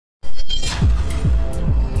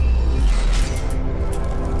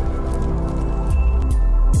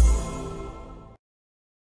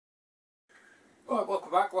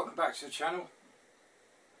back to the channel.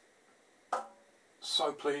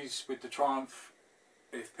 So pleased with the Triumph.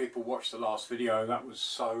 If people watched the last video, that was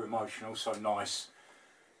so emotional, so nice.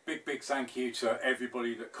 Big thank you to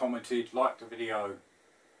everybody that commented, liked the video.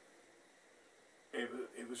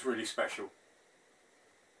 It was really special.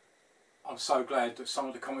 I'm so glad that some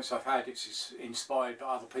of the comments I've had, it's inspired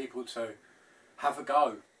other people to have a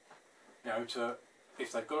go. You know,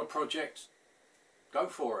 if they've got a project, go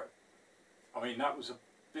for it. I mean,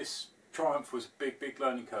 this Triumph was a big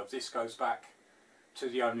learning curve. This goes back to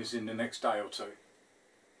the owners in the next day or two.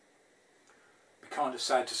 Be kind of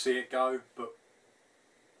sad to see it go, but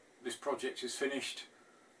this project is finished.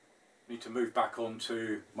 Need to move back on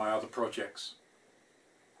to my other projects.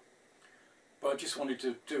 But I just wanted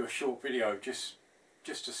to do a short video just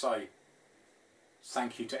to say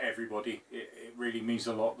thank you to everybody. It really means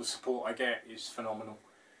a lot. The support I get is phenomenal.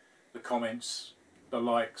 The comments, the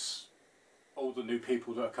likes, all the new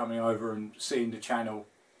people that are coming over and seeing the channel,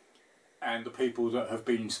 and the people that have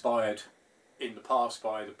been inspired in the past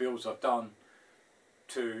by the builds I've done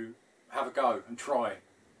to have a go and try.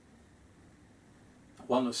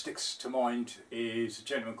 One that sticks to mind is a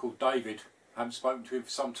gentleman called David. I haven't spoken to him for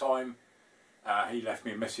some time. He left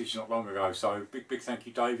me a message not long ago, so big thank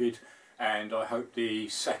you, David, and I hope the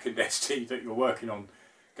second ST that you're working on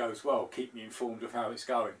goes well. Keep me informed of how it's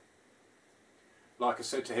going. Like I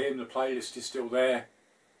said to him, the playlist is still there.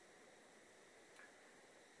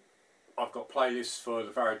 I've got playlists for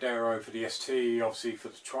the Varadero, for the ST, obviously for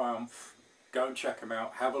the Triumph. Go and check them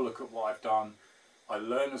out, have a look at what I've done. I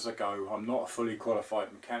learn as I go. I'm not a fully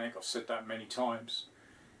qualified mechanic, I've said that many times.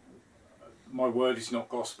 My word is not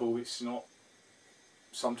gospel, it's not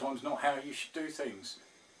sometimes not how you should do things.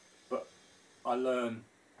 But I learn.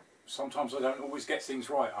 Sometimes I don't always get things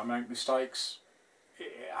right, I make mistakes,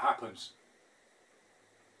 it happens.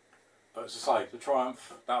 But as I say, the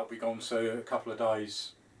Triumph, that'll be gone to a couple of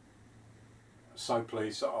days. So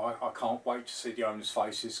pleased, I can't wait to see the owners'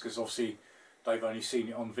 faces, because obviously they've only seen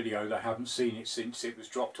it on video, they haven't seen it since it was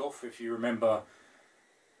dropped off. If you remember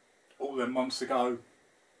all them months ago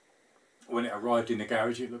when it arrived in the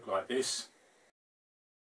garage, it looked like this.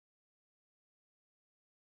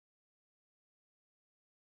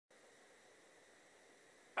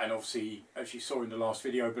 And obviously, as you saw in the last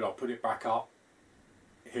video, but I'll put it back up,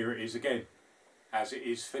 here it is again, as it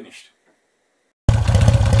is finished.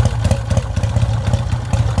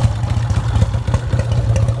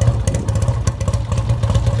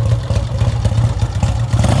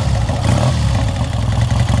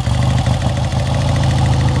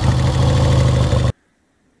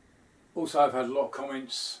 Also, I've had a lot of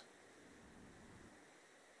comments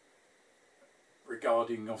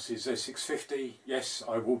regarding obviously Z650. Yes,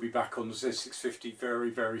 I will be back on the Z650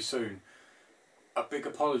 very soon. A big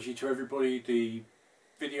apology to everybody, the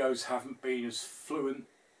videos haven't been as fluent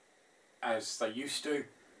as they used to.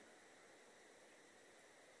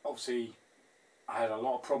 Obviously I had a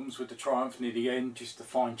lot of problems with the Triumph near the end, just the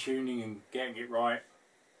fine tuning and getting it right.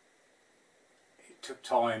 It took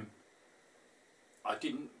time. I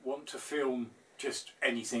didn't want to film just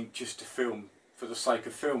anything just to film for the sake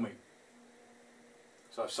of filming.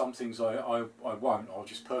 So some things I won't, I'll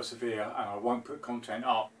just persevere and I won't put content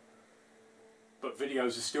up. But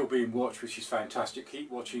videos are still being watched, which is fantastic. Keep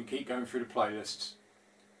watching, keep going through the playlists.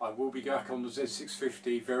 I will be back on the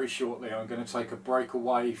Z650 very shortly. I'm going to take a break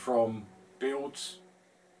away from builds.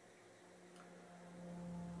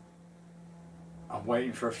 I'm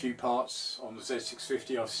waiting for a few parts on the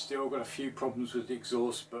Z650. I've still got a few problems with the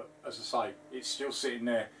exhaust, but as I say, it's still sitting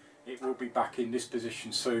there. It will be back in this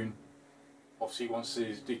position soon. Obviously once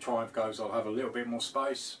the Triumph goes, I'll have a little bit more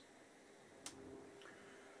space.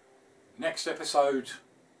 Next episode,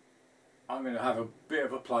 I'm going to have a bit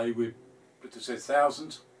of a play with the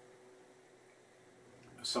Z1000.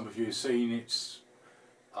 As some of you have seen, it's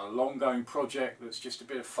a long going project that's just a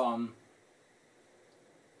bit of fun.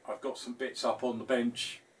 I've got some bits up on the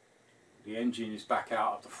bench. The engine is back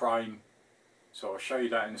out of the frame, so I'll show you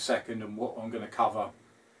that in a second, and what I'm going to cover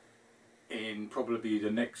in probably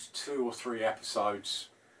the next 2 or 3 episodes,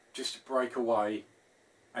 just to break away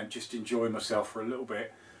and just enjoy myself for a little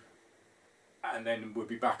bit. And then we'll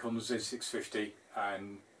be back on the Z650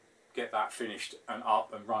 and get that finished and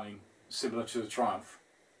up and running, similar to the Triumph.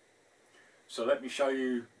 So let me show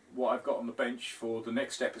you what I've got on the bench for the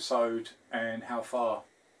next episode and how far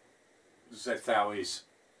the Z1000 is.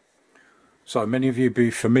 So many of you will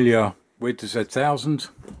be familiar with the Z1000,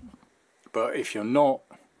 but if you're not,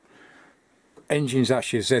 engine's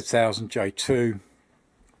actually a Z1000 J2.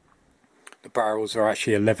 The barrels are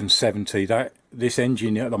actually 1170. This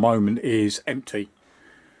engine at the moment is empty.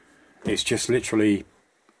 It's just literally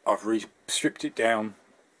I've stripped it down.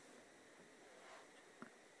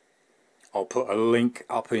 I'll put a link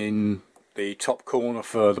up in the top corner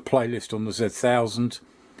for the playlist on the Z1000.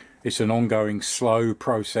 It's an ongoing slow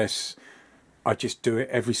process. I just do it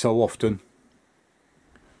every so often.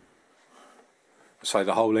 So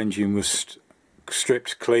the whole engine was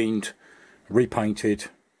stripped, cleaned, repainted.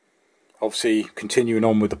 Obviously continuing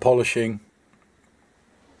on with the polishing.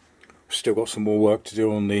 Still got some more work to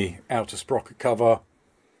do on the outer sprocket cover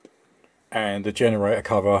and the generator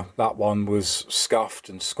cover. That one was scuffed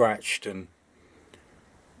and scratched, and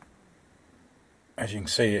as you can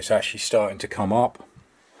see it's actually starting to come up.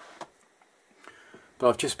 But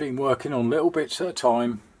I've just been working on little bits at a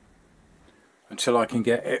time until I can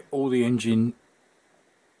get all the engine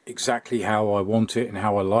exactly how I want it and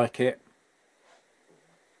how I like it,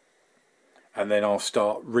 and then I'll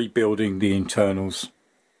start rebuilding the internals.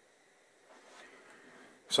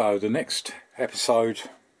 So the next episode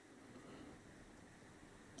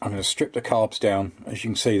I'm going to strip the carbs down. As you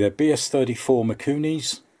can see, they're BS34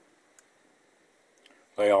 Mikunis.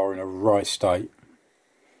 They are in a right state.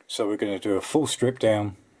 So we're going to do a full strip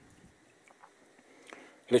down,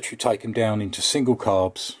 literally take them down into single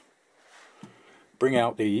carbs, bring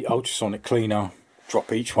out the ultrasonic cleaner,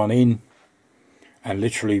 drop each one in, and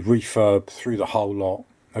literally refurb through the whole lot.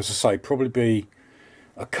 As I say, probably be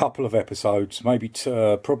a couple of episodes, maybe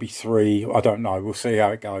probably 3, I don't know, we'll see how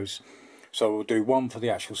it goes. So we'll do one for the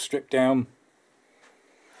actual strip down.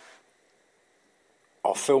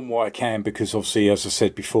 I'll film what I can, because obviously, as I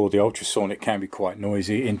said before, the ultrasonic can be quite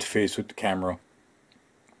noisy, it interferes with the camera.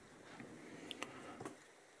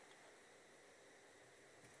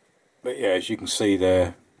 But yeah, as you can see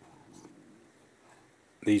there,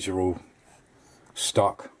 these are all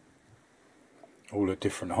stuck, all at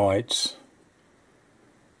different heights.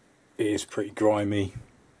 It is pretty grimy.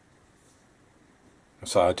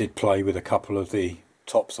 So I did play with a couple of the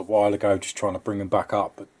tops a while ago, just trying to bring them back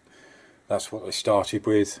up, but that's what they started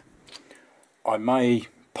with. I may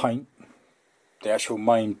paint the actual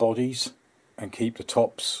main bodies and keep the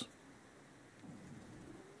tops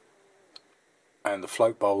and the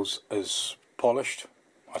float bowls as polished.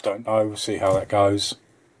 I don't know, we'll see how that goes,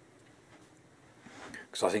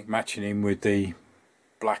 because I think matching in with the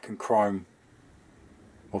black and chrome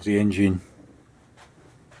of the engine,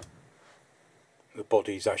 the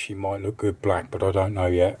bodies actually might look good black, but I don't know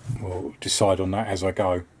yet. We'll decide on that as I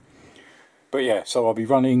go. But yeah, so I'll be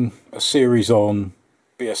running a series on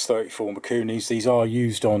BS34 Mikunis. These are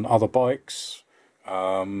used on other bikes.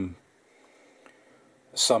 Some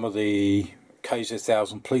of the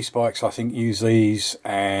KZ1000 police bikes I think use these,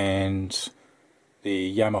 and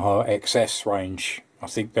the Yamaha XS range, I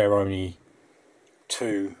think they're only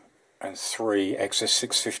 2 and 3,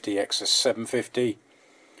 XS650, XS750,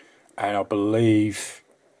 and I believe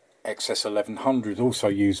XS1100 also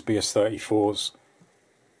use BS34s.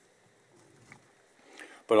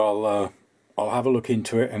 But I'll have a look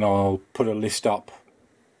into it, and I'll put a list up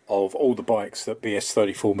of all the bikes that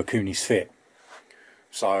BS34 Mikunis fit.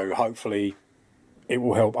 So hopefully it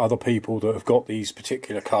will help other people that have got these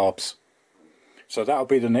particular carbs. So that'll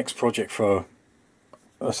be the next project for,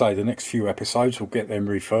 let's say, the next few episodes. We'll get them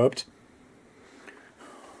refurbed,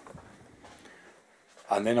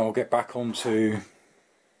 and then I'll get back onto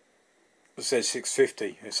the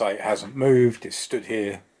Z650. It's like it hasn't moved, it's stood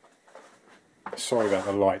here. Sorry about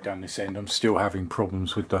the light down this end, I'm still having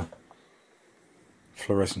problems with the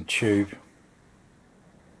fluorescent tube.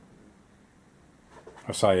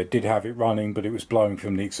 I say I did have it running, but it was blowing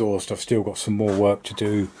from the exhaust. I've still got some more work to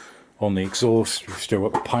do on the exhaust. We've still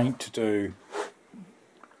got the paint to do.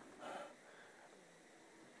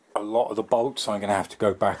 A lot of the bolts I'm going to have to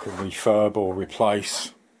go back and refurb or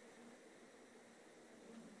replace.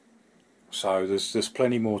 So there's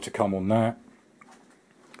plenty more to come on that.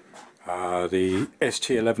 The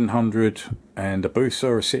ST1100 and the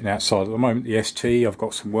booster are sitting outside at the moment. The ST, I've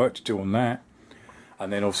got some work to do on that,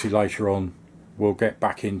 and then obviously later on we'll get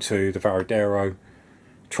back into the Varadero,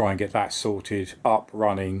 try and get that sorted, up,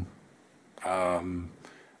 running.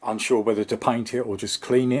 Unsure whether to paint it or just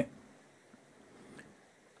clean it,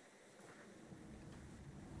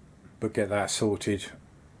 but get that sorted,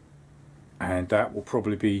 and that will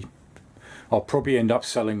probably be, I'll probably end up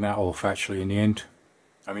selling that off actually in the end.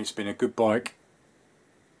 I mean, it's been a good bike,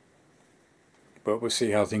 but we'll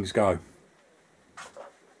see how things go.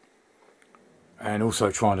 And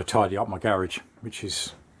also trying to tidy up my garage, which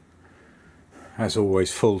is, as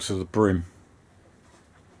always, full to the brim.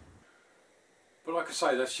 But like I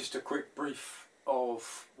say, that's just a quick brief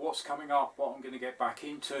of what's coming up, what I'm going to get back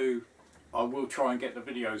into. I will try and get the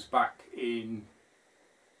videos back in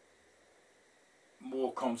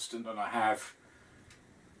more constant than I have.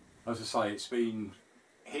 As I say, it's been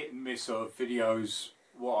hit and miss of videos,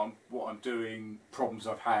 what I'm doing, problems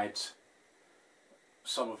I've had.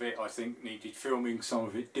 Some of it I think needed filming, some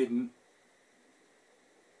of it didn't.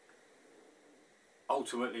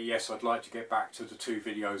 Ultimately, yes, I'd like to get back to the 2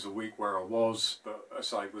 videos a week where I was, but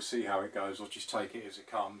as I say, we'll see how it goes. I'll just take it as it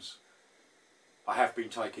comes. I have been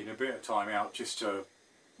taking a bit of time out just to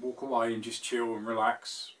walk away and just chill and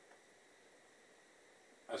relax.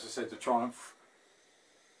 As I said, the Triumph,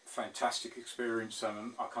 fantastic experience,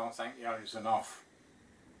 and I can't thank the owners enough.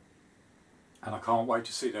 And I can't wait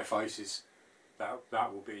to see their faces.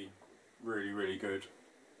 That will be really, really good.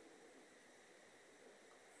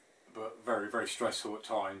 But very, very stressful at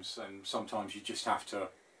times, and sometimes you just have to,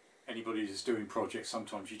 anybody that's doing projects,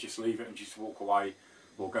 sometimes you just leave it and just walk away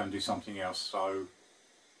or go and do something else. So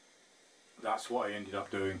that's what I ended up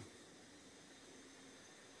doing.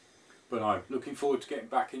 But no, looking forward to getting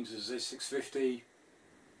back into the Z650.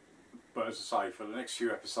 But as I say, for the next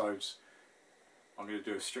few episodes I'm going to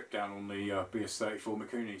do a strip down on the BS34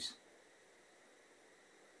 Mikunis.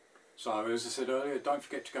 So as I said earlier, don't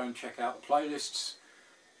forget to go and check out the playlists.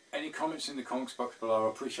 Any comments in the comments box below, I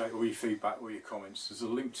appreciate all your feedback, all your comments. There's a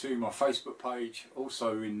link to my Facebook page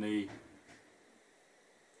also in the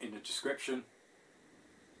description.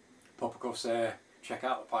 Pop across there, check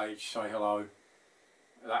out the page, say hello.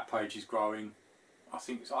 That page is growing. I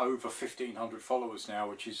think it's over 1,500 followers now,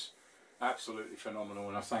 which is absolutely phenomenal,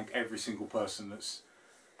 and I thank every single person that's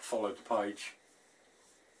followed the page.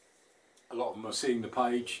 A lot of them are seeing the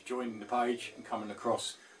page, joining the page and coming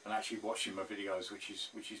across and actually watching my videos, which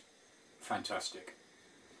is fantastic.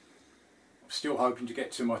 I'm still hoping to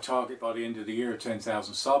get to my target by the end of the year of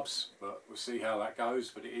 10,000 subs, but we'll see how that goes.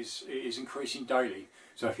 But it is increasing daily,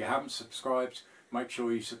 so if you haven't subscribed, make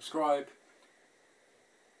sure you subscribe,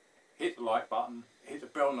 hit the like button, hit the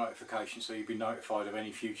bell notification so you'll be notified of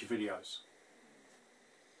any future videos.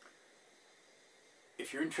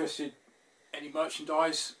 If you're interested in any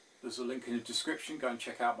merchandise, there's a link in the description. Go and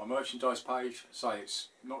check out my merchandise page. Say it's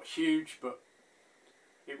not huge, but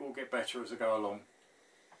it will get better as I go along.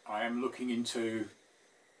 I am looking into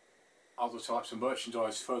other types of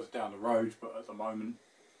merchandise further down the road, but at the moment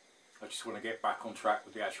I just want to get back on track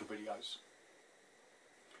with the actual videos.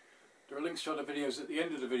 There are links to other videos at the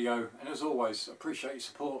end of the video, and as always, appreciate your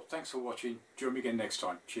support. Thanks for watching. Join me again next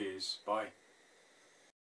time. Cheers. Bye.